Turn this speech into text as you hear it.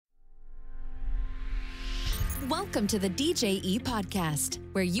Welcome to the DJE Podcast,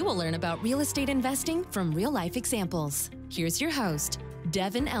 where you will learn about real estate investing from real-life examples. Here's your host,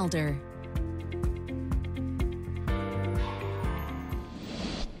 Devin Elder.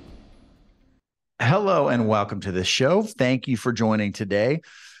 Hello and welcome to the show. Thank you for joining today.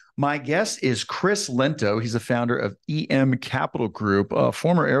 My guest is Chris Lento. He's the founder of EM Capital Group, a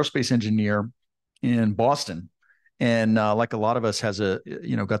former aerospace engineer in Boston. And like a lot of us has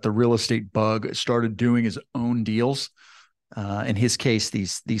got the real estate bug, started doing his own deals. In his case,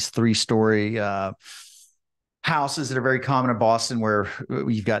 these three-story houses that are very common in Boston, where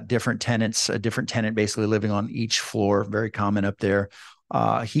you've got different tenants, a different tenant basically living on each floor, very common up there.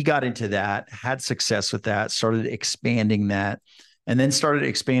 He got into that, had success with that, started expanding that, and then started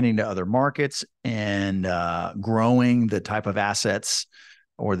expanding to other markets and growing the type of assets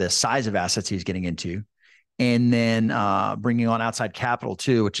or the size of assets he's getting into. And then bringing on outside capital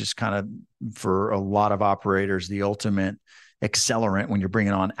too, which is kind of, for a lot of operators, the ultimate accelerant when you're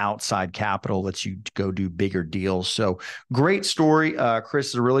bringing on outside capital lets you go do bigger deals. So great story. Chris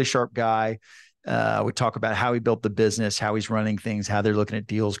is a really sharp guy. We talk about how he built the business, how he's running things, how they're looking at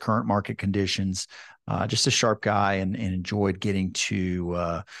deals, current market conditions. Just a sharp guy, and enjoyed getting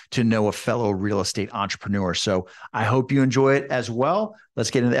to know a fellow real estate entrepreneur. So I hope you enjoy it as well.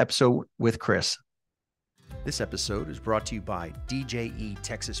 Let's get into the episode with Chris. This episode is brought to you by DJE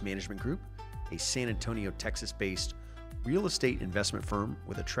Texas Management Group, a San Antonio, Texas-based real estate investment firm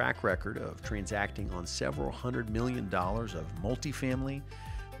with a track record of transacting on several $100 million of multifamily,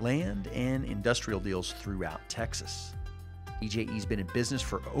 land, and industrial deals throughout Texas. DJE's been in business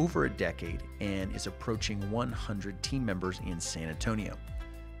for over a decade and is approaching 100 team members in San Antonio.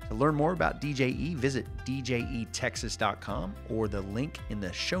 To learn more about DJE, visit djetexas.com or the link in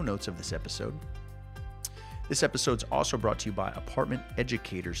the show notes of this episode. This episode is also brought to you by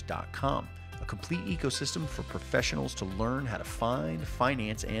apartmenteducators.com, a complete ecosystem for professionals to learn how to find,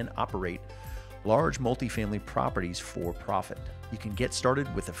 finance, and operate large multifamily properties for profit. You can get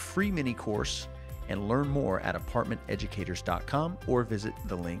started with a free mini course and learn more at apartmenteducators.com or visit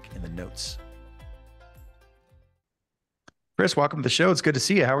the link in the notes. Chris, welcome to the show. It's good to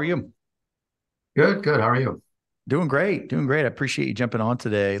see you. How are you? Good. How are you? Doing great. I appreciate you jumping on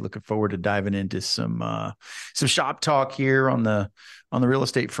today. Looking forward to diving into some shop talk here on the real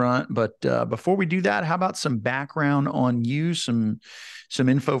estate front. But before we do that, how about some background on you, some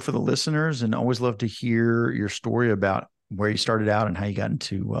info for the listeners? And always love to hear your story about where you started out and how you got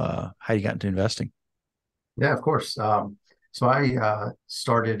into investing. Yeah, of course. So I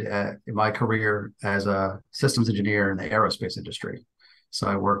started in my career as a systems engineer in the aerospace industry. So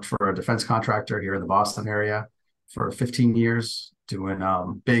I worked for a defense contractor here in the Boston area for 15 years, doing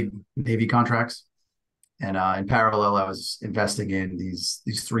big Navy contracts. And in parallel, I was investing in these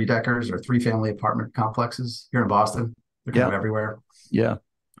three-deckers or three-family apartment complexes here in Boston. They're kind of everywhere. Yeah.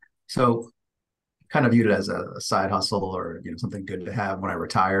 So kind of viewed it as a side hustle or something good to have when I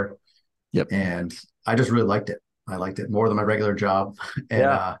retire. Yep. And I just really liked it. I liked it more than my regular job. And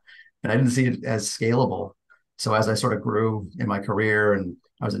I didn't see it as scalable. So as I sort of grew in my career, and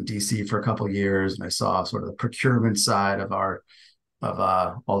I was in DC for a couple of years, and I saw sort of the procurement side of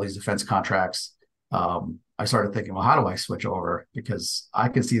all these defense contracts, I started thinking, well, how do I switch over? Because I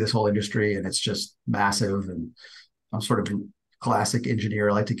can see this whole industry and it's just massive. And I'm sort of a classic engineer.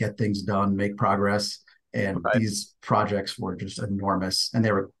 I like to get things done, make progress. And these projects were just enormous, and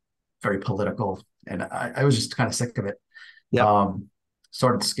they were very political. And I was just kind of sick of it. Yeah.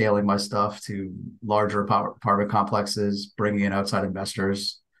 Started scaling my stuff to larger apartment complexes, bringing in outside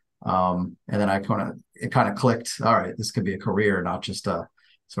investors. And then it kind of clicked. All right, this could be a career, not just a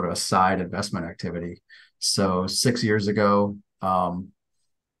sort of a side investment activity. So 6 years ago,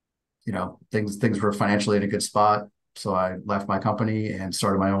 things were financially in a good spot. So I left my company and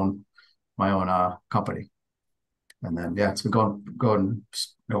started my own company. And then, it's been going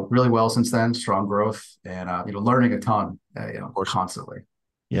really well since then. Strong growth and, learning a ton, constantly.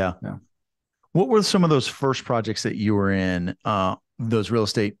 Yeah. What were some of those first projects that you were in, those real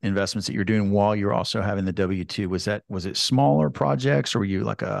estate investments that you're doing while you're also having the W-2? Was it smaller projects, or were you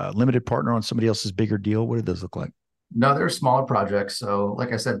like a limited partner on somebody else's bigger deal? What did those look like? No, they're smaller projects. So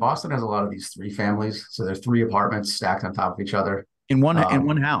like I said, Boston has a lot of these three families. So there's three apartments stacked on top of each other. In one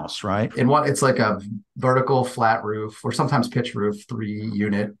house, right? It's like a vertical flat roof, or sometimes pitch roof,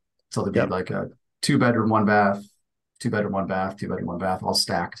 3-unit. So there'd be like a 2-bedroom, 1-bath, 2-bedroom, 1-bath, 2-bedroom, 1-bath, all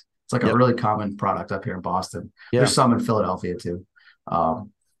stacked. It's like a really common product up here in Boston. Yeah. There's some in Philadelphia too. My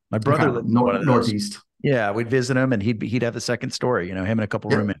brother lived northeast. Yeah, we'd visit him, and he'd have the second story. Him and a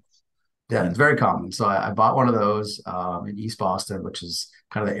couple roommates. Yeah, it's very common. So I bought one of those in East Boston, which is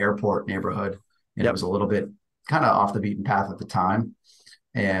kind of the airport neighborhood. And it was a little bit kind of off the beaten path at the time.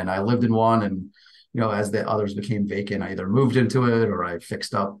 And I lived in one, and as the others became vacant, I either moved into it or I fix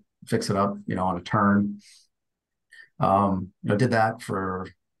it up, on a turn. Did that for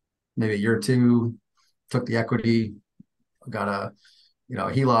maybe a year or two, took the equity, got a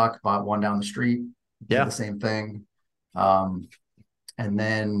HELOC, bought one down the street, did the same thing. And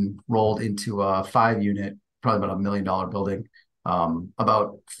then rolled into a 5-unit, probably about $1 million building,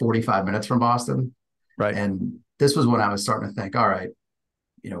 about 45 minutes from Boston. Right. And this was when I was starting to think, all right,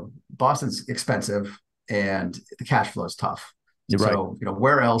 Boston's expensive and the cash flow is tough. So,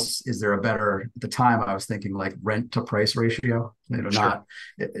 where else is there a better, at the time I was thinking like rent to price ratio, not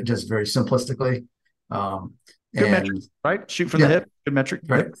just very simplistically. Good metric, right? Shoot from the hip. Good metric.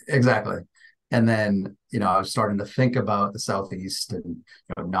 Right. Yep. Exactly. And then, I was starting to think about the Southeast and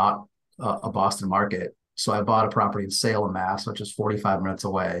not a Boston market. So I bought a property in Salem, Mass, which is 45 minutes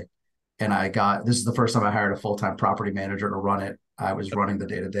away. And this is the first time I hired a full-time property manager to run it. I was running the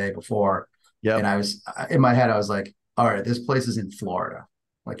day-to-day before. Yeah. And I was, in my head, I was like, all right, this place is in Florida.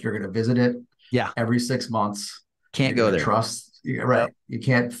 Like, you're going to visit it every 6 months. Can't go there. Trust. Right. Yep. You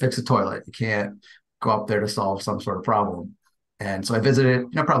can't fix a toilet. You can't go up there to solve some sort of problem. And so I visited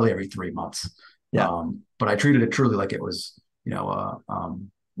it, probably every 3 months. Yeah. But I treated it truly like it was, not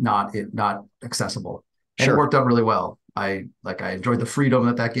accessible. And it worked out really well. I enjoyed the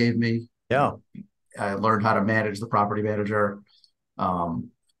freedom that gave me. Yeah. I learned how to manage the property manager.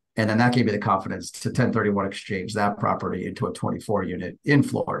 And then that gave me the confidence to 1031 exchange that property into a 24-unit in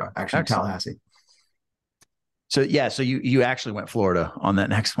Florida, actually. Excellent. Tallahassee. So you actually went Florida on that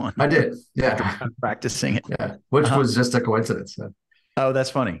next one. I did. Yeah. After practicing it. Yeah. Which was just a coincidence. So. Oh, that's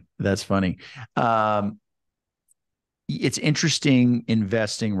funny. That's funny. It's interesting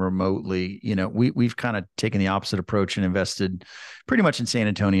investing remotely. We've kind of taken the opposite approach and invested pretty much in San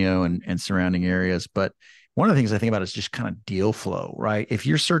Antonio and surrounding areas. But one of the things I think about is just kind of deal flow, right? If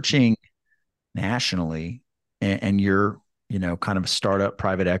you're searching nationally and you're, kind of a startup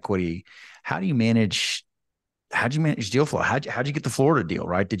private equity, how'd you manage deal flow? How'd you get the Florida deal,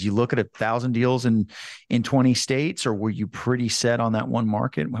 right? Did you look at 1,000 deals in 20 states, or were you pretty set on that one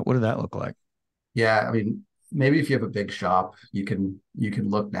market? What did that look like? Yeah. I mean, maybe if you have a big shop, you can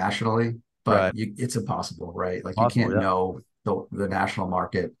look nationally, but it's impossible, right? Like, you can't know the national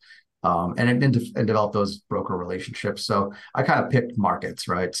market, and develop those broker relationships. So I kind of picked markets,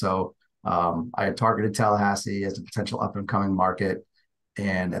 right? So I had targeted Tallahassee as a potential up and coming market.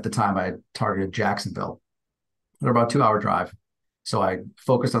 And at the time I had targeted Jacksonville. They're about a 2-hour drive. So I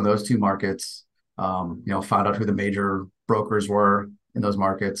focused on those two markets, found out who the major brokers were in those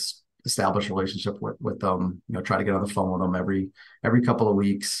markets, establish a relationship with them, try to get on the phone with them every couple of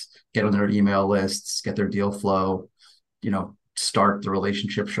weeks, get on their email lists, get their deal flow, start the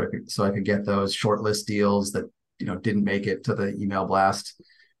relationship so I could get those short list deals that, didn't make it to the email blast.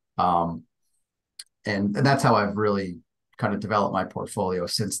 And that's how I've really kind of developed my portfolio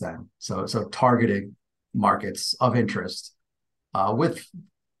since then. So targeting markets of interest, with,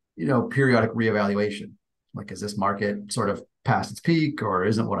 periodic reevaluation. Like, is this market sort of past its peak, or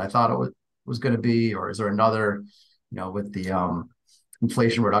isn't what I thought it was going to be? Or is there another, with the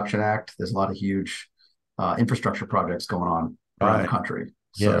Inflation Reduction Act, there's a lot of huge infrastructure projects going on around the country.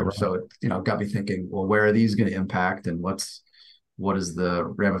 So it got me thinking, well, where are these going to impact, and what is the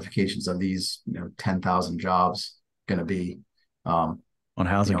ramifications of these 10,000 jobs going to be on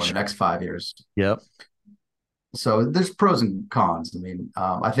housing in the next 5 years? Yep. So there's pros and cons. I mean,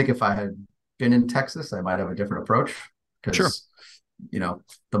 I think if I had been in Texas, I might have a different approach because the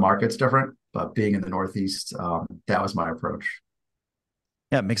market's different. But being in the Northeast, that was my approach.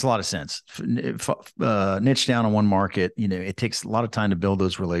 Yeah, it makes a lot of sense. Niche down on one market, it takes a lot of time to build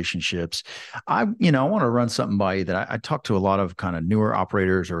those relationships. I want to run something by you that I talk to a lot of kind of newer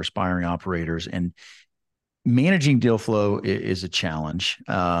operators or aspiring operators, and managing deal flow is a challenge.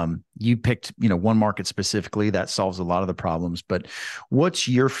 You picked, one market specifically that solves a lot of the problems, but what's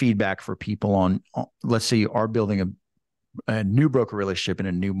your feedback for people on, let's say you are building a new broker relationship in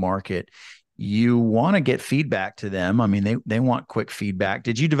a new market? You want to get feedback to them. I mean, they want quick feedback.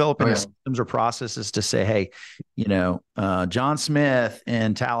 Did you develop any systems or processes to say, hey, John Smith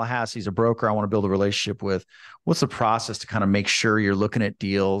in Tallahassee is a broker I want to build a relationship with? What's the process to kind of make sure you're looking at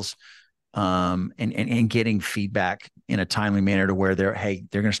deals and getting feedback in a timely manner to where they're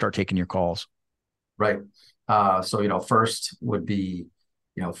going to start taking your calls? Right. So, first would be,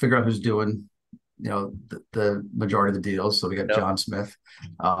 figure out who's doing, the majority of the deals. So we got John Smith,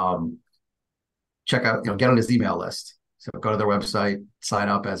 check out, get on his email list. So go to their website, sign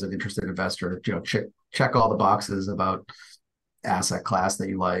up as an interested investor, check all the boxes about asset class that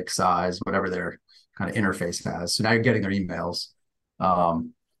you like, size, whatever their kind of interface has. So now you're getting their emails.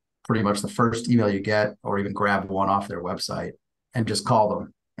 Pretty much the first email you get, or even grab one off their website and just call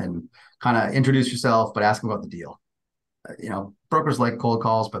them and kind of introduce yourself, but ask them about the deal. Brokers like cold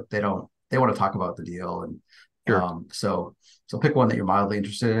calls, but they want to talk about the deal. And Sure. so pick one that you're mildly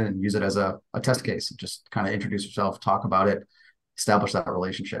interested in and use it as a test case. Just kind of introduce yourself, talk about it, establish that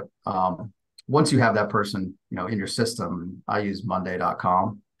relationship. Once you have that person, in your system, I use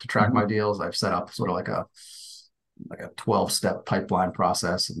Monday.com to track my deals. I've set up sort of like a 12-step pipeline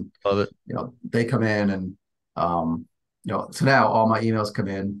process, and Love it. they come in, and so now all my emails come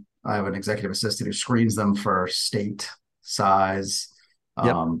in. I have an executive assistant who screens them for state, size,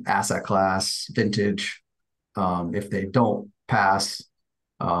 asset class, vintage. If they don't pass,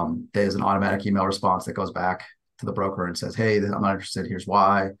 there's an automatic email response that goes back to the broker and says, hey, I'm not interested, here's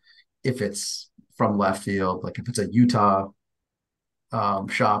why. If it's from left field, like if it's a Utah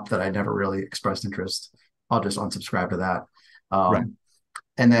shop that I never really expressed interest, I'll just unsubscribe to that. Right.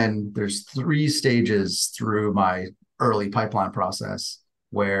 And then there's 3 stages through my early pipeline process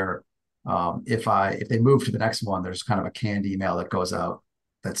where if they move to the next one, there's kind of a canned email that goes out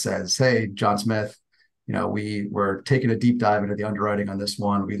that says, hey, John Smith, we were taking a deep dive into the underwriting on this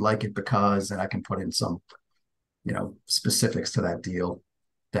one. We like it because, and I can put in some, specifics to that deal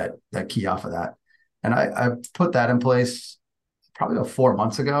that key off of that. And I put that in place probably about 4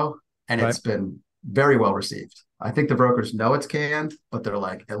 months ago, and It's been very well received. I think the brokers know it's canned, but they're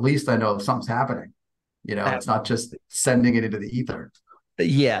like, at least I know something's happening. It's not just sending it into the ether.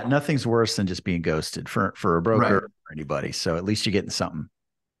 Yeah, nothing's worse than just being ghosted for a broker Right. or anybody. So at least you're getting something.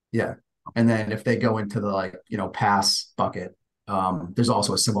 Yeah. And then if they go into the pass bucket, there's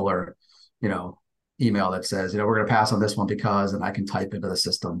also a similar, email that says, we're going to pass on this one because, and I can type into the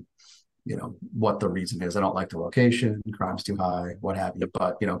system, what the reason is. I don't like the location, crime's too high, what have you,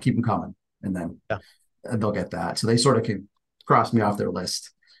 but, keep them coming. And then and they'll get that. So they sort of can cross me off their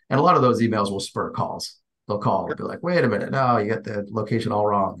list. And a lot of those emails will spur calls. They'll call and be like, wait a minute, no, you got the location all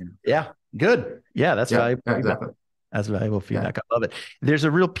wrong. Yeah. Good. Yeah. That's valuable. Yeah, exactly. That's valuable feedback. I love it. There's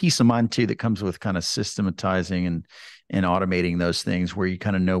a real peace of mind too that comes with kind of systematizing and automating those things where you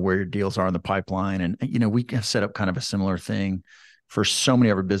kind of know where your deals are in the pipeline. And, we can set up kind of a similar thing for so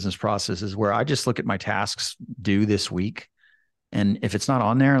many of our business processes where I just look at my tasks due this week. And if it's not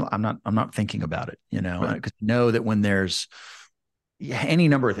on there, I'm not thinking about it, because know that when there's any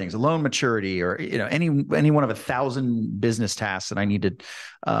number of things, a loan maturity or, any one of 1,000 business tasks that I need to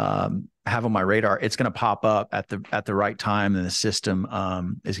have on my radar, it's going to pop up at the right time, and the system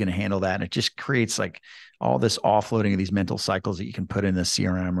is going to handle that. And it just creates like all this offloading of these mental cycles that you can put in the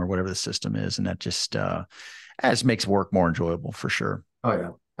CRM or whatever the system is. And that just makes work more enjoyable for sure. Oh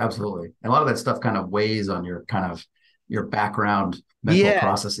yeah, absolutely. And a lot of that stuff kind of weighs on your background mental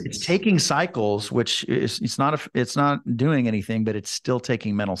processes. It's taking cycles, which is it's not doing anything, but it's still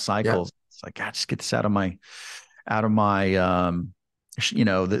taking mental cycles. Yeah. It's like, God, just get this out of my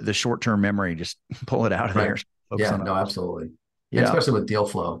the short-term memory, just pull it out of there. Yeah, no, absolutely. Yeah. And especially with deal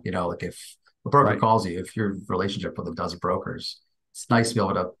flow, like if a broker calls you, if your relationship with a dozen brokers, it's nice to be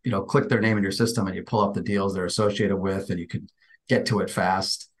able to, click their name in your system and you pull up the deals they're associated with, and you can get to it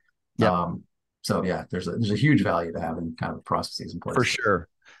fast. Yeah. So yeah, there's a huge value to having kind of processes in place. For sure.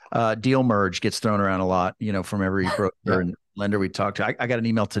 Deal merge gets thrown around a lot, from every broker and lender we talk to. I got an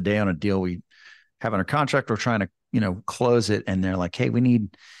email today on a deal we have under contract. We're trying to, close it. And they're like, hey, we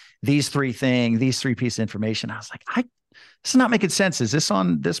need these 3 pieces of information. I was like, this is not making sense. Is this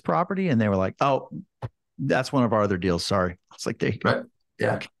on this property? And they were like, oh, that's one of our other deals. Sorry. I was like, there you go. Right.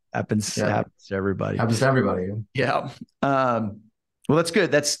 Yeah. Happens to everybody. Happens to everybody. Yeah. Well, that's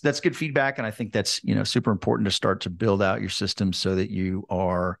good. That's good feedback. And I think that's, super important to start to build out your system so that you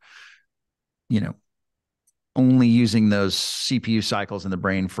are, only using those CPU cycles in the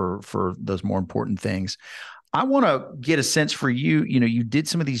brain for those more important things. I want to get a sense for you, you did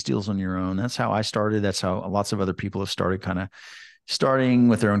some of these deals on your own. That's how I started. That's how lots of other people have started, kind of starting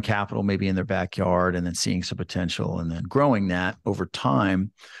with their own capital, maybe in their backyard, and then seeing some potential and then growing that over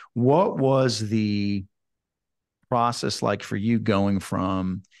time. What was the process like for you going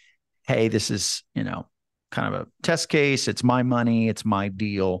from, hey, this is, kind of a test case, it's my money, it's my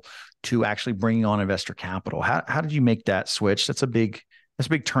deal, to actually bringing on investor capital? How did you make that switch? That's a big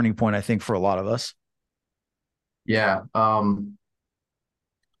turning point, I think, for a lot of us. Yeah.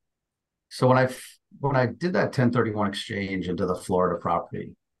 So when I did that 1031 exchange into the Florida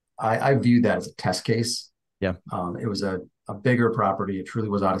property, I viewed that as a test case. Yeah. It was a bigger property. It truly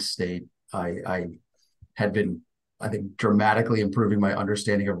was out of state. I had been, I think, dramatically improving my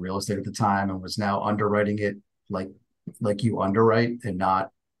understanding of real estate at the time, and was now underwriting it like you underwrite, and not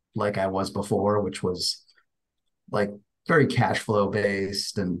like I was before, which was like very cash flow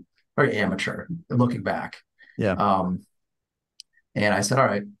based and very amateur looking back. Yeah. And I said, all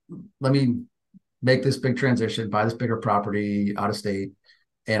right, let me make this big transition, buy this bigger property out of state,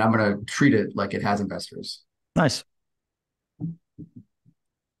 and I'm going to treat it like it has investors. Nice.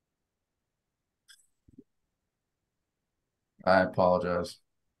 I apologize.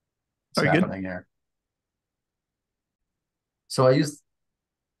 What's Very happening here? So I used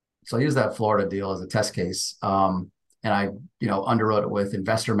that Florida deal as a test case. And I, underwrote it with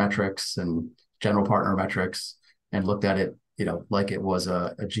investor metrics and general partner metrics and looked at it, like it was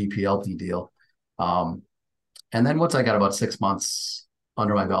a GPLP deal. And then once I got about 6 months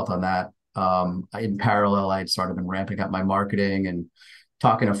under my belt on that, in parallel, I had started been ramping up my marketing and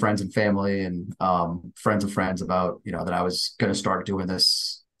talking to friends and family and friends of friends about, that I was going to start doing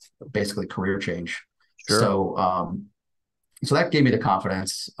this basically career change. Sure. So that gave me the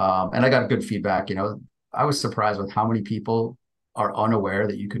confidence. And I got good feedback. I was surprised with how many people are unaware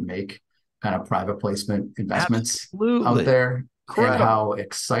that you can make kind of private placement investments out there. Correct. And how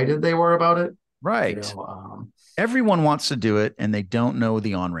excited they were about it. Right. Everyone wants to do it and they don't know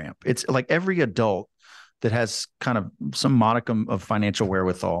the on-ramp. It's like every adult that has kind of some modicum of financial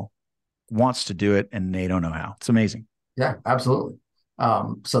wherewithal wants to do it and they don't know how. It's amazing. Yeah, absolutely.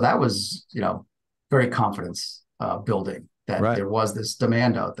 So that was, very confidence building that there was this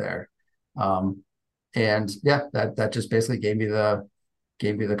demand out there. And yeah, that just basically gave me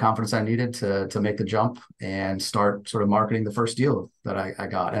the confidence I needed to make the jump and start sort of marketing the first deal that I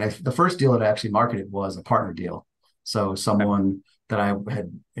got. And the first deal that I actually marketed was a partner deal. So someone that I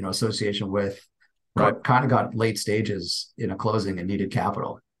had, association with kind of got late stages in a closing and needed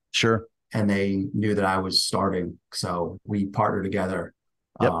capital. Sure. And they knew that I was starting. So we partnered together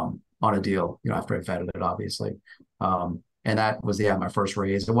on a deal, after I vetted it, obviously. And that was, my first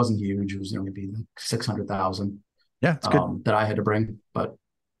raise. It wasn't huge. It was maybe like 600,000. Yeah, it's good. That I had to bring, but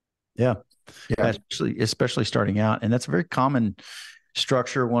yeah, especially starting out. And that's a very common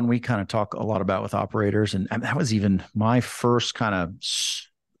structure, one we kind of talk a lot about with operators. And that was even my first kind of,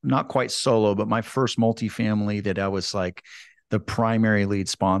 not quite solo, but my first multifamily that I was like the primary lead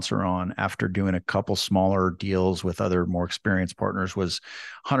sponsor on after doing a couple smaller deals with other more experienced partners was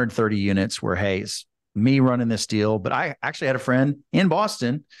 130 units where, hey, it's me running this deal. But I actually had a friend in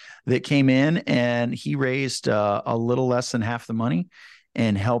Boston that came in and he raised a little less than half the money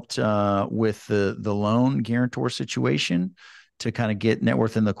and helped with the loan guarantor situation to kind of get net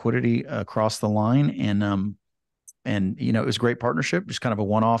worth and liquidity across the line. And it was a great partnership, just kind of a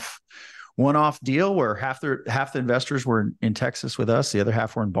one-off deal where half the investors were in Texas with us, the other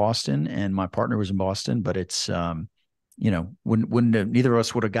half were in Boston, and my partner was in Boston. But it's wouldn't have, neither of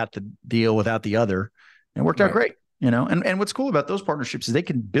us would have got the deal without the other. And it worked out great, And what's cool about those partnerships is they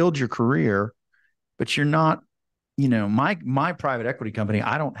can build your career, but you're not, my private equity company,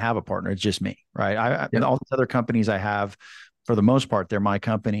 I don't have a partner. It's just me, right? All these other companies I have, for the most part, they're my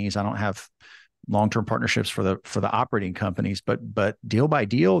companies. I don't have long-term partnerships for the operating companies, but deal by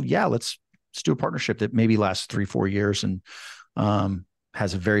deal, let's do a partnership that maybe lasts 3-4 years and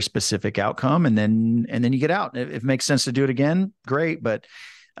has a very specific outcome, and then you get out. If it makes sense to do it again, great, but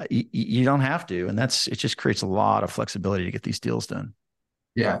you don't have to, and it just creates a lot of flexibility to get these deals done.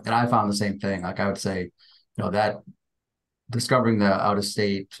 Yeah, and I found the same thing. Like I would say, that discovering the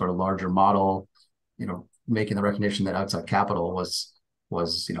out-of-state sort of larger model, making the recognition that outside capital was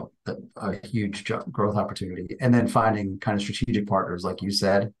a huge growth opportunity. And then finding kind of strategic partners, like you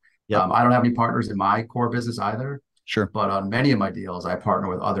said. I don't have any partners in my core business either. Sure. But on many of my deals, I partner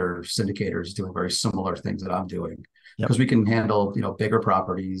with other syndicators doing very similar things that I'm doing, because we can handle, bigger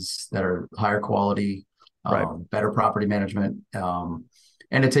properties that are higher quality, better property management. And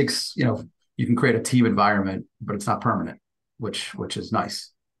it takes, you can create a team environment, but it's not permanent, which is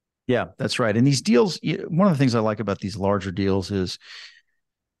nice. Yeah, that's right. And these deals, one of the things I like about these larger deals is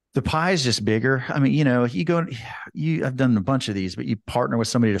the pie is just bigger. I mean, I've done a bunch of these, but you partner with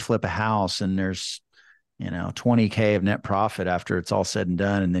somebody to flip a house and there's, $20K of net profit after it's all said and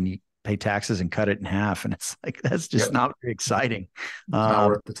done. And then you pay taxes and cut it in half. And it's like, that's just not very exciting. It's not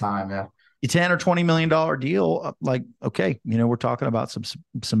worth the time. Yeah. A $10 or $20 million deal. Like, okay, we're talking about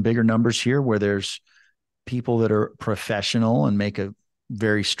some bigger numbers here where there's people that are professional and make a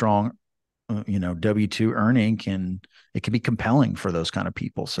very strong, W-2 earning it can be compelling for those kind of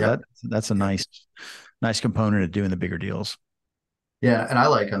people. So that's a nice component of doing the bigger deals. Yeah. And I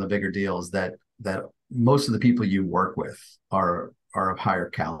like on the bigger deals that most of the people you work with are of higher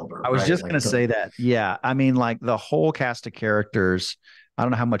caliber. I was just going to say that. Yeah. I mean, like the whole cast of characters, I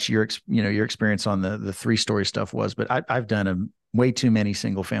don't know how much your experience on the 3-story stuff was, but I've done way too many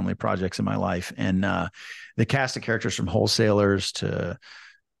single family projects in my life. And the cast of characters from wholesalers to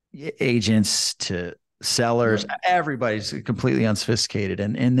agents to sellers, everybody's completely unsophisticated.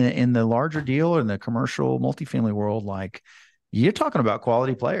 And in the larger deal or in the commercial multifamily world, like you're talking about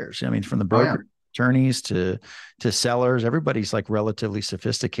quality players. I mean, from the broker attorneys to sellers, everybody's like relatively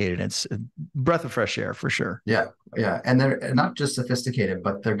sophisticated. It's a breath of fresh air for sure. Yeah. Yeah. And they're not just sophisticated,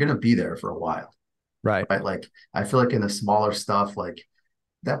 but they're going to be there for a while. Right. Like I feel like in the smaller stuff, like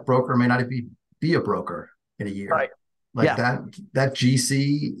that broker may not be a broker in a year. Right. Like that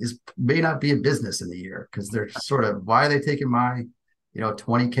GC may not be a business in a year because they're sort of, why are they taking my,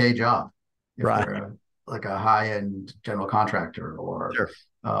 $20K job if they're like a high-end general contractor or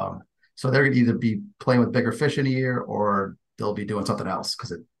so they're going to either be playing with bigger fish in a year or they'll be doing something else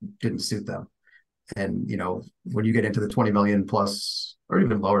because it didn't suit them. And, when you get into the 20 million plus or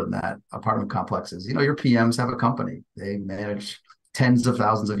even lower than that apartment complexes, your PMs have a company. They manage tens of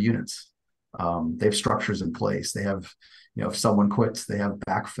thousands of units. They have structures in place. They have, if someone quits, they have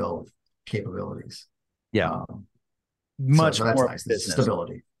backfill capabilities. Yeah. So that's nice. Business.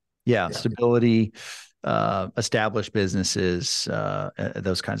 Stability. Yeah. Stability, established businesses,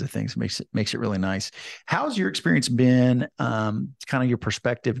 those kinds of things makes it really nice. How's your experience been? Kind of your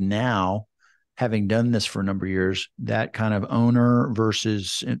perspective now, having done this for a number of years, that kind of owner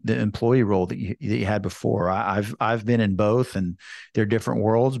versus the employee role that you had before. I've been in both, and they're different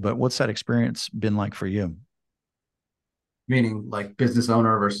worlds. But what's that experience been like for you? Meaning, like business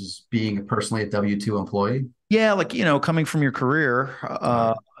owner versus being personally a W-2 employee. Yeah, like coming from your career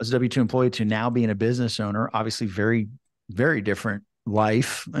as a W-2 employee to now being a business owner, obviously very, very different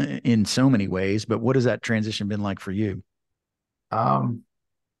life in so many ways. But what has that transition been like for you?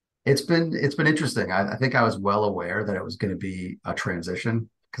 It's been interesting. I think I was well aware that it was going to be a transition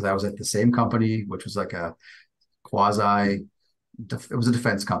because I was at the same company, which was like a it was a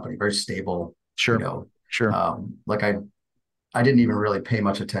defense company, very stable. Sure. Like I didn't even really pay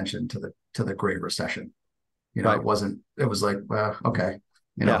much attention to the Great Recession. It was like, well, okay.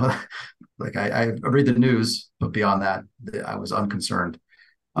 Like I read the news, but beyond that, I was unconcerned.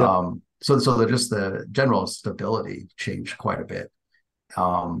 Yep. So just the general stability changed quite a bit.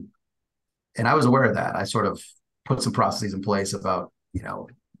 And I was aware of that. I sort of put some processes in place about,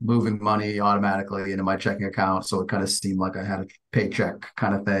 moving money automatically into my checking account. So it kind of seemed like I had a paycheck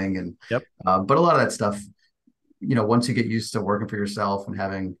kind of thing. And, but a lot of that stuff, once you get used to working for yourself and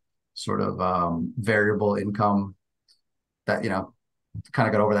having sort of variable income, that, kind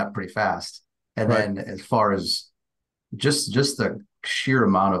of got over that pretty fast. And then as far as just the sheer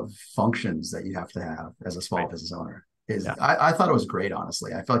amount of functions that you have to have as a small business owner, I thought it was great,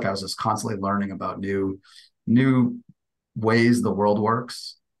 honestly. I feel like I was just constantly learning about new ways the world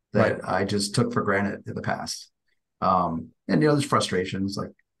works that I just took for granted in the past. And there's frustrations,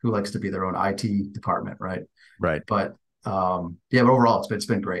 like who likes to be their own IT department, right? Right. But but overall it's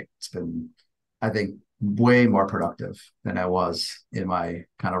been great. It's been, I think, way more productive than I was in my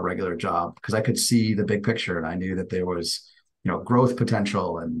kind of regular job because I could see the big picture and I knew that there was, growth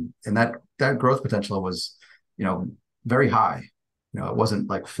potential and that growth potential was, very high. It wasn't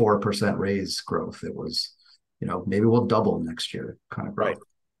like 4% raise growth. It was, maybe we'll double next year kind of growth. Right.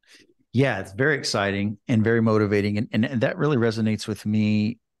 Yeah, it's very exciting and very motivating. And that really resonates with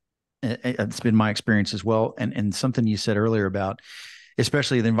me. It's been my experience as well. And something you said earlier about,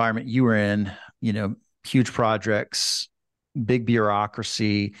 especially the environment you were in, huge projects, big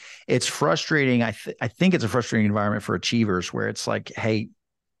bureaucracy. It's frustrating. I think it's a frustrating environment for achievers where it's like, hey,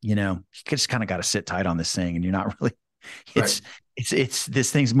 you just kind of got to sit tight on this thing and you're not really, it's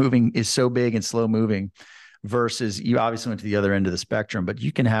this thing's moving is so big and slow moving versus you obviously went to the other end of the spectrum, but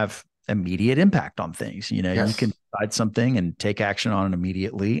you can have immediate impact on things. You can decide something and take action on it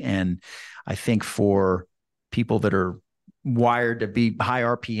immediately. And I think for people that are wired to be high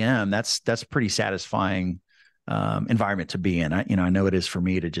RPM, that's pretty satisfying environment to be in. I know it is for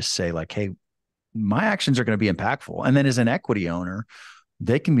me to just say like, hey, my actions are going to be impactful. And then as an equity owner,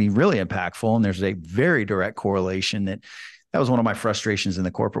 they can be really impactful. And there's a very direct correlation that was one of my frustrations in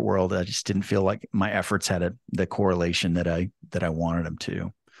the corporate world. I just didn't feel like my efforts had the correlation that I wanted them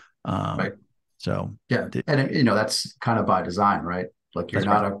to. So and that's kind of by design, right? Like you're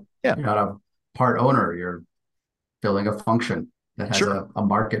not a part owner. You're filling a function that has a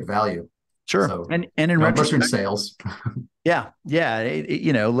market value. Sure. So, and in retrospect, sales.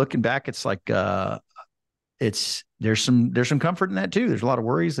 Looking back, it's like there's some comfort in that too. There's a lot of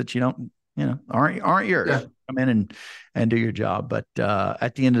worries that you don't, aren't yours. Yeah. Come in and do your job. But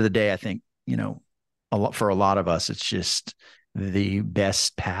at the end of the day, I think, for a lot of us, it's just the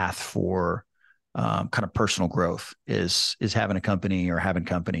best path for kind of personal growth is having a company or having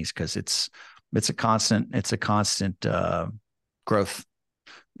companies, because it's a constant growth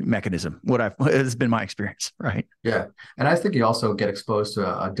mechanism. It's been my experience, right? Yeah. And I think you also get exposed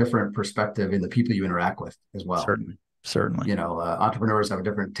to a different perspective in the people you interact with as well. Certainly. Entrepreneurs have a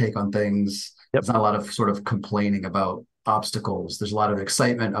different take on things. Yep. There's not a lot of sort of complaining about obstacles. There's a lot of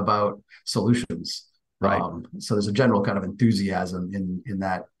excitement about solutions. Right. So there's a general kind of enthusiasm in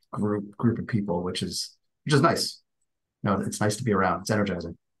that group of people, which is nice. It's nice to be around. It's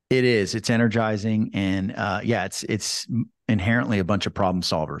energizing. It is. It's energizing, and it's inherently a bunch of problem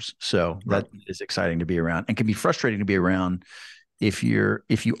solvers. So that is exciting to be around, and can be frustrating to be around if you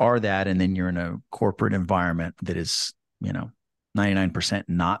are that, and then you're in a corporate environment that is 99%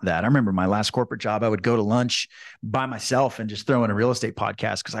 not that. I remember my last corporate job, I would go to lunch by myself and just throw in a real estate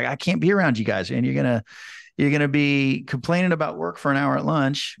podcast because I can't be around you guys, and you're gonna be complaining about work for an hour at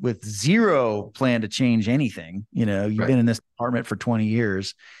lunch with zero plan to change anything. You've been in this department for 20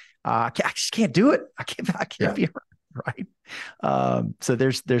 years. I just can't do it. I can't be around, right. So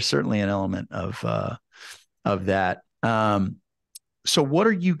there's certainly an element of that. So what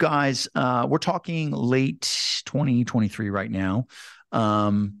are you guys, we're talking late 2023 right now.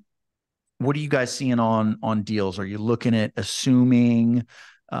 What are you guys seeing on deals? Are you looking at assuming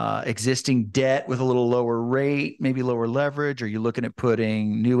existing debt with a little lower rate, maybe lower leverage? Are you looking at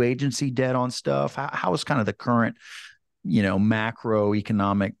putting new agency debt on stuff? How is kind of the current,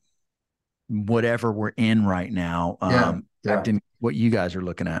 macroeconomic, whatever we're in right now, what you guys are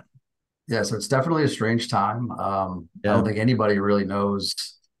looking at? Yeah, so it's definitely a strange time. I don't think anybody really knows.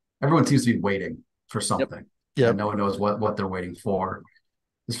 Everyone seems to be waiting for something. Yep. And no one knows what they're waiting for.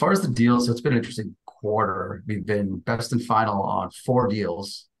 As far as the deals, so it's been an interesting quarter. We've been best and final on 4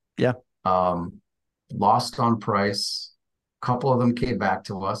 deals. Yeah. Lost on price. A couple of them came back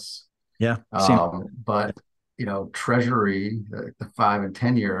to us. Yeah. But Treasury, the 5 and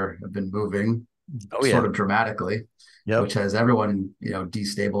 10 year have been moving sort of dramatically, which has everyone,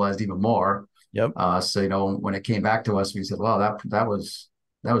 destabilized even more. Yep. So, when it came back to us, we said, well, that was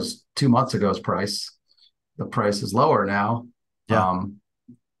 2 months ago's price. The price is lower now. Yeah.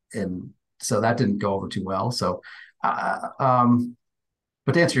 And so that didn't go over too well. So, but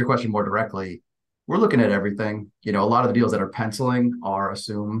to answer your question more directly, we're looking at everything. A lot of the deals that are penciling are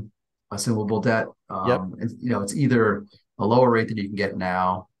assumable debt. And, it's either a lower rate that you can get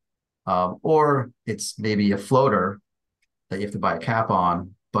now, or it's maybe a floater that you have to buy a cap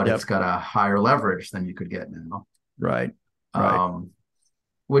on, but it's got a higher leverage than you could get now. Right.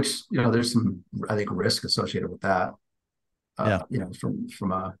 Which, there's some, I think, risk associated with that.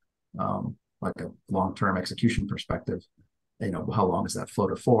 From a like a long-term execution perspective, how long is that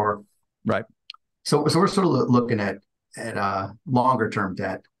floater for? Right. So we're sort of looking at longer term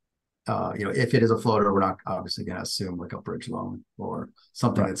debt. If it is a floater, we're not obviously going to assume like a bridge loan or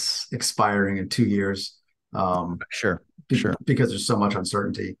something that's expiring in 2 years. Sure. Because there's so much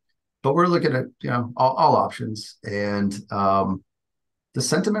uncertainty. But we're looking at all options, and the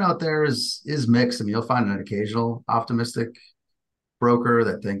sentiment out there is mixed. I mean, you'll find an occasional optimistic broker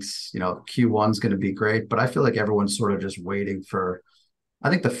that thinks Q1 is going to be great, but I feel like everyone's sort of just waiting for,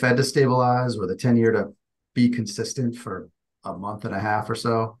 I think, the Fed to stabilize or the 10-year to be consistent for a month and a half or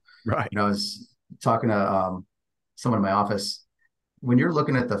so. Right. I was talking to someone in my office. When you're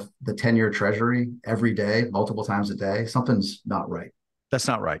looking at the 10-year Treasury every day, multiple times a day, something's not right. That's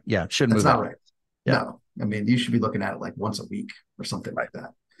not right. Yeah, shouldn't move. That's not right. Yeah. No, I mean, you should be looking at it like once a week or something like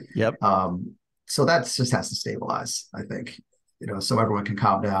that. Yep. So that just has to stabilize, I think, so everyone can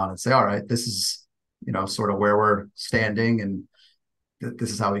calm down and say, all right, this is, sort of where we're standing, and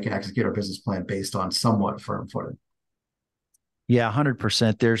this is how we can execute our business plan based on somewhat firm footing. Yeah,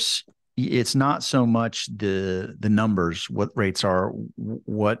 100%. It's not so much the numbers, what rates are,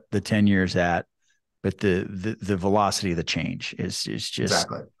 what the 10 years at, but the velocity of the change is just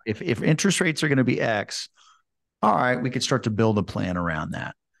exactly. If interest rates are going to be X, all right, we could start to build a plan around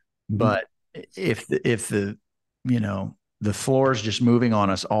that. But if the floor is just moving on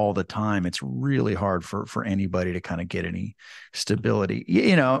us all the time, it's really hard for anybody to kind of get any stability.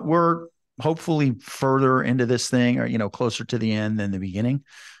 We're hopefully further into this thing, or closer to the end than the beginning.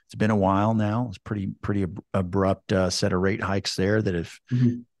 It's been a while now. It's pretty abrupt set of rate hikes there that have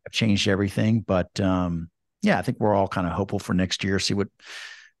changed everything. But I think we're all kind of hopeful for next year. See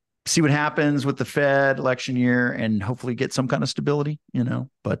what happens with the Fed election year, and hopefully get some kind of stability.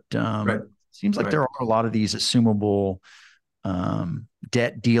 But seems like there are a lot of these assumable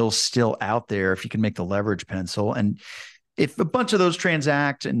debt deals still out there if you can make the leverage pencil. And if a bunch of those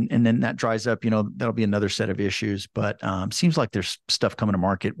transact and then that dries up, that'll be another set of issues. But seems like there's stuff coming to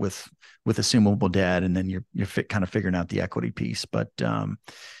market with assumable debt, and then you're kind of figuring out the equity piece. But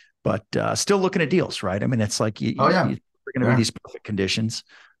still looking at deals, right? I mean, it's like you're going to be these perfect conditions.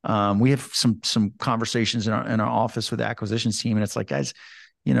 We have some conversations in our office with the acquisitions team, and it's like, guys,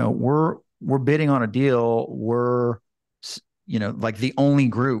 we're bidding on a deal. We're like the only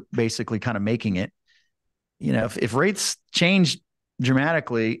group basically kind of making it. If rates change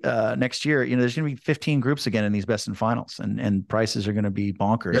dramatically next year, there's going to be 15 groups again in these best and finals, and prices are going to be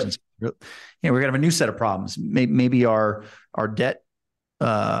bonkers. Yep. And we're going to have a new set of problems. Maybe our debt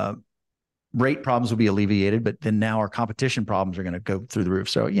rate problems will be alleviated, but then now our competition problems are going to go through the roof.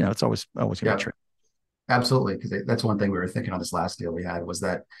 So, it's always going to be tricky. Absolutely. Because that's one thing we were thinking on this last deal we had was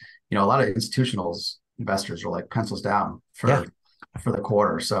that, a lot of institutional investors are like pencils down for the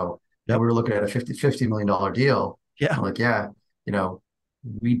quarter. So we were looking at a $50 million deal. Yeah. I'm like,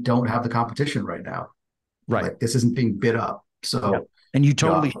 we don't have the competition right now. Right. Like, this isn't being bid up. So, and you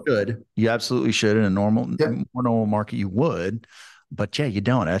totally should. You absolutely should. In a more normal market, you would. But you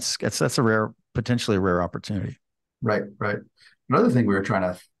don't. That's potentially a rare opportunity. Right. Another thing we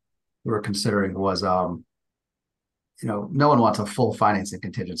were considering was, no one wants a full financing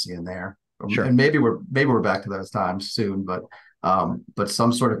contingency in there. Sure. And maybe we're back to those times soon, but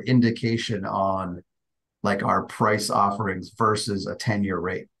some sort of indication on like our price offerings versus a 10-year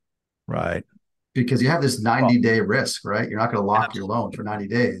rate. Right. Because you have this 90-day risk, right? You're not going to lock your loan for 90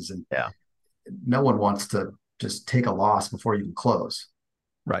 days. And no one wants to just take a loss before you can close.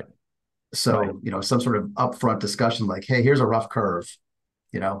 Right. So, some sort of upfront discussion like, hey, here's a rough curve.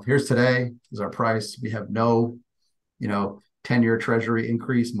 Here's today is our price. We have no, 10-year treasury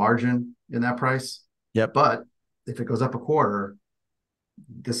increase margin in that price. Yep. But if it goes up a quarter,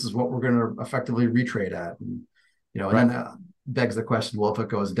 this is what we're going to effectively retrade at. And, and then that begs the question, well, if it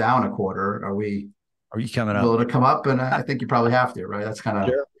goes down a quarter, are you coming up? Will it come up? And I think you probably have to, right? That's kind of,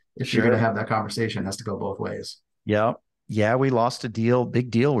 if you're going to have that conversation, it has to go both ways. Yeah. Yeah. We lost a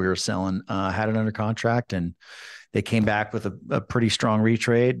big deal we were selling, had it under contract, and they came back with a pretty strong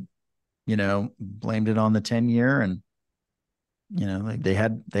retrade, blamed it on the 10-year, and, they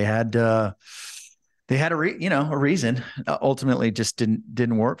had a reason. Ultimately just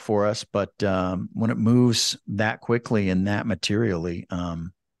didn't work for us. But when it moves that quickly and that materially,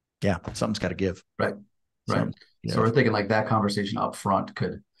 something's got to give. Right. So we're thinking like that conversation up front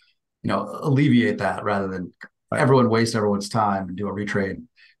could, alleviate that rather than everyone waste everyone's time and do a retrade,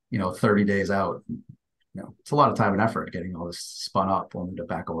 30 days out. It's a lot of time and effort getting all this spun up only to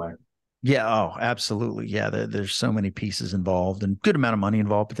back away. Yeah. Oh, absolutely. Yeah. There's so many pieces involved, and good amount of money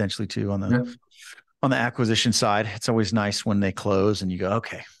involved potentially too on the acquisition side. It's always nice when they close and you go,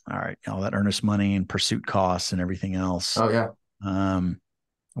 okay, all right, all that earnest money and pursuit costs and everything else. Oh yeah.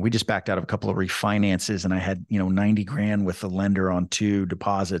 We just backed out of a couple of refinances, and I had, $90,000 with the lender on 2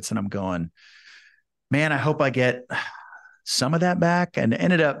 deposits, and I'm going, man, I hope I get some of that back. And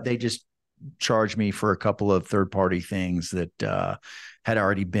ended up, they just charged me for a couple of third-party things that had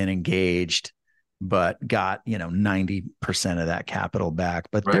already been engaged, but got, 90% of that capital back.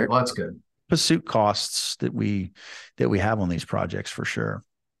 But that's good. Pursuit costs that we have on these projects for sure.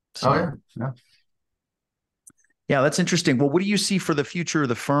 So, yeah, that's interesting. Well, what do you see for the future of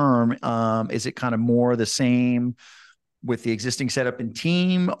the firm? Is it kind of more the same with the existing setup and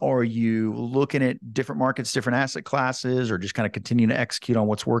team, or are you looking at different markets, different asset classes, or just kind of continue to execute on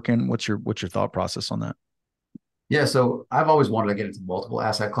what's working? What's your thought process on that? Yeah, so I've always wanted to get into multiple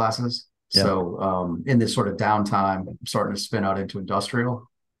asset classes. Yeah. So in this sort of downtime, I'm starting to spin out into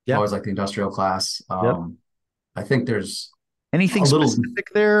industrial. Yeah. I always like the industrial class. I think there's anything specific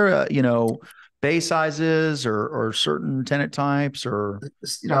there, bay sizes or certain tenant types, or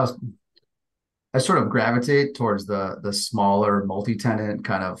I sort of gravitate towards the smaller multi-tenant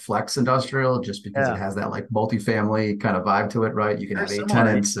kind of flex industrial, just because it has that like multifamily kind of vibe to it, right? You can have 8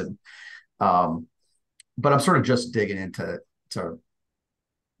 tenants, and but I'm sort of just digging into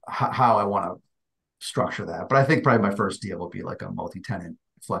how I want to structure that. But I think probably my first deal will be like a multi-tenant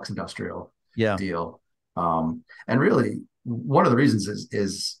flex industrial deal. And really, one of the reasons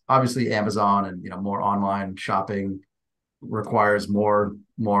is obviously Amazon and more online shopping requires more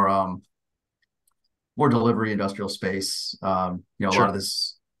delivery industrial space. A lot of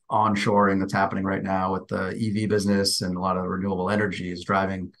this onshoring that's happening right now with the EV business and a lot of renewable energy is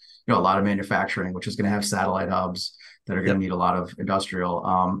driving a lot of manufacturing, which is going to have satellite hubs that are going to need a lot of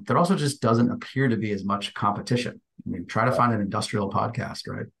industrial. There also just doesn't appear to be as much competition. I mean, try to find an industrial podcast,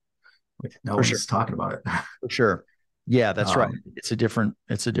 right? Like no one's talking about it. For sure. Yeah, that's right. It's a different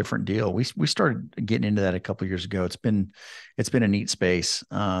deal. We started getting into that a couple of years ago. It's been a neat space.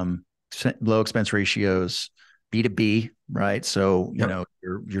 Low expense ratios, B2B, right? So, you know,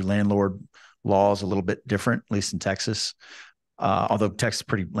 your landlord law is a little bit different, at least in Texas. Although Texas is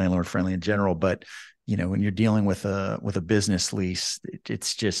pretty landlord friendly in general, but you know, when you're dealing with a business lease,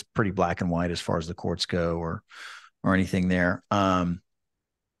 it's just pretty black and white as far as the courts go or anything there. So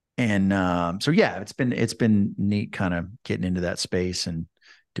yeah, it's been neat kind of getting into that space and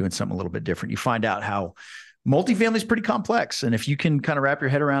doing something a little bit different. You find out how multifamily is pretty complex. And if you can kind of wrap your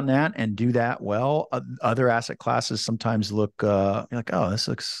head around that and do that well, other asset classes sometimes look like, oh, this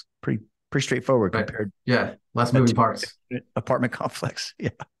looks pretty straightforward compared. Yeah. Less moving parts. Apartment complex. Yeah.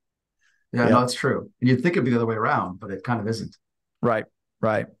 Yeah, no, that's true. And you'd think it'd be the other way around, but it kind of isn't. Right.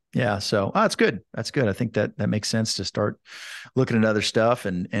 Yeah. So that's good. That's good. I think that makes sense to start looking at other stuff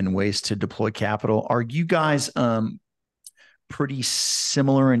and ways to deploy capital. Are you guys pretty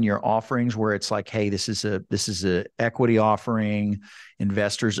similar in your offerings where it's like, hey, this is a equity offering,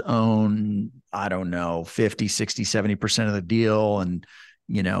 investors own, I don't know, 50, 60, 70% of the deal. And,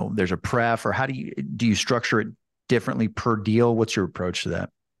 you know, there's a pref, or how do you structure it differently per deal? What's your approach to that?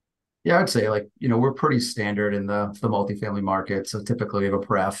 Yeah, I'd say we're pretty standard in the multifamily market. So typically we have a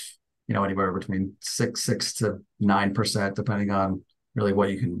pref, anywhere between 6 to 9%, depending on really what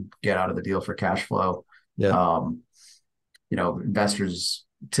you can get out of the deal for cash flow. Yeah. Investors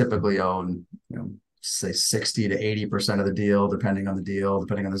typically own, say 60 to 80% of the deal, depending on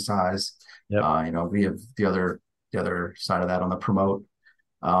the size. Yep. We have the other side of that on the promote.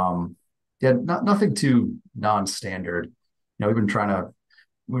 Nothing too non-standard. We've been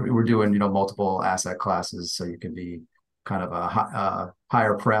we're doing, multiple asset classes. So you can be kind of a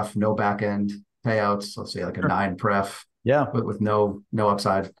higher pref, no back end payouts. So say like a 9 pref, with no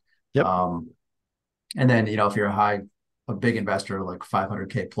upside. Yep. And then, if you're a big investor, like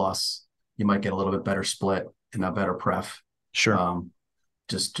 500K plus, you might get a little bit better split and a better pref. Sure.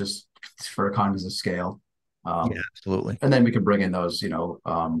 Just for economies of scale. Yeah, absolutely. And then we can bring in those,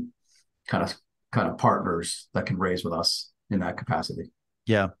 kind of partners that can raise with us in that capacity.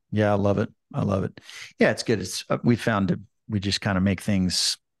 Yeah. I love it. Yeah, it's good. We found we just kind of make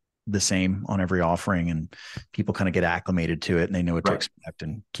things the same on every offering, and people kind of get acclimated to it and they know what to expect,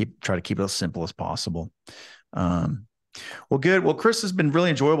 and try to keep it as simple as possible. Well, good. Well, Chris, has been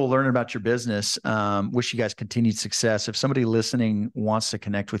really enjoyable learning about your business. Wish you guys continued success. If somebody listening wants to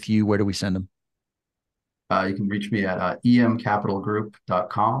connect with you, where do we send them? You can reach me at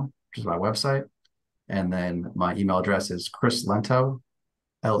emcapitalgroup.com, which is my website. And then my email address is Chris Lento,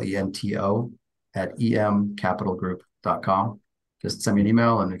 Lento at emcapitalgroup.com. Just send me an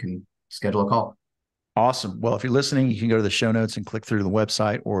email and we can schedule a call. Awesome. Well, if you're listening, you can go to the show notes and click through the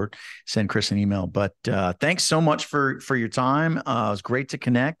website or send Chris an email. But thanks so much for your time. It was great to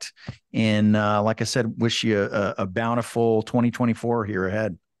connect. And like I said, wish you a bountiful 2024 here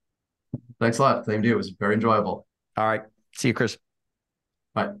ahead. Thanks a lot. Same to you. It was very enjoyable. All right. See you, Chris.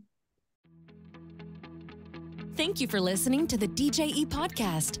 Bye. Thank you for listening to the DJE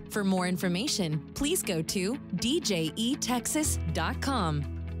Podcast. For more information, please go to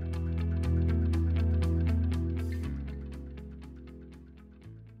djetexas.com.